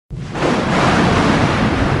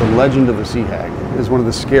The legend of the Sea Hag is one of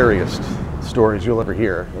the scariest stories you'll ever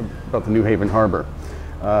hear about the New Haven harbor.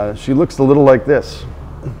 She looks a little like this,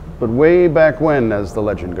 but way back when, as the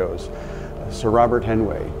legend goes, Sir Robert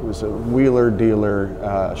Henway was a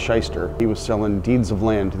wheeler-dealer shyster. He was selling deeds of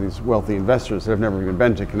land to these wealthy investors that have never even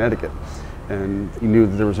been to Connecticut. And he knew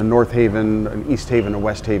that there was a North Haven, an East Haven, a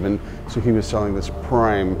West Haven, so he was selling this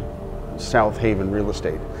prime South Haven real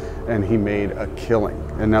estate. And he made a killing.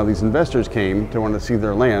 And now these investors came to want to see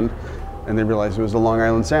their land, and they realized it was the Long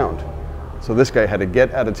Island Sound. So this guy had to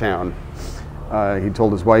get out of town. He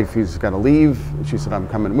told his wife he's got to leave. She said, "I'm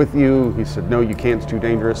coming with you." He said, "No, you can't, it's too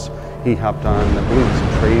dangerous." He hopped on, I believe it's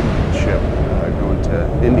a trade ship going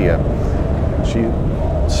to India. She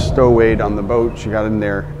stowawayed on the boat, she got in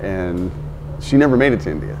there, and she never made it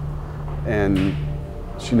to India. And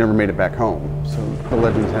she never made it back home. So the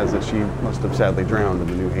legend has that she must have sadly drowned in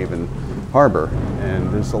the New Haven harbor.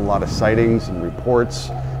 And there's a lot of sightings and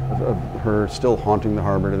reports of her still haunting the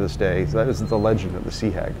harbor to this day. So that is the legend of the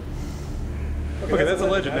Sea Hag. Okay, that's a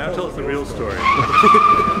legend. Now tell us the real story.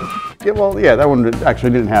 Yeah, that one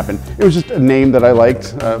actually didn't happen. It was just a name that I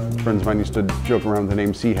liked. Friends of mine used to joke around with the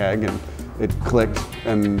name Sea Hag, and it clicked.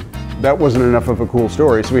 And that wasn't enough of a cool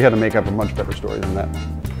story, so we had to make up a much better story than that.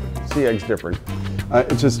 Sea Hag's different.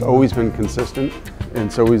 It's just always been consistent, and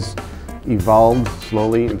it's always evolved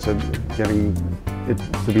slowly into getting it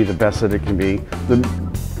to be the best that it can be.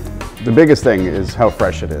 The biggest thing is how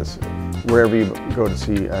fresh it is. Wherever you go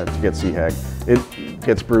to get Sea Hag, it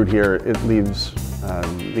gets brewed here, it leaves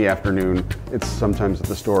the afternoon, it's sometimes at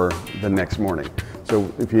the store the next morning. So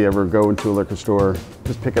if you ever go into a liquor store,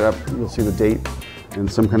 just pick it up, you'll see the date and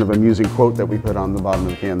some kind of amusing quote that we put on the bottom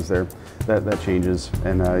of the cans there. That changes,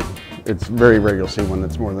 and it's very rare you'll see one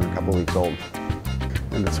that's more than a couple weeks old.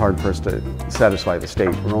 And it's hard for us to satisfy the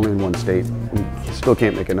state. We're only in one state. We still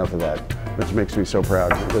can't make enough of that, which makes me so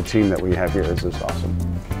proud. The team that we have here is just awesome.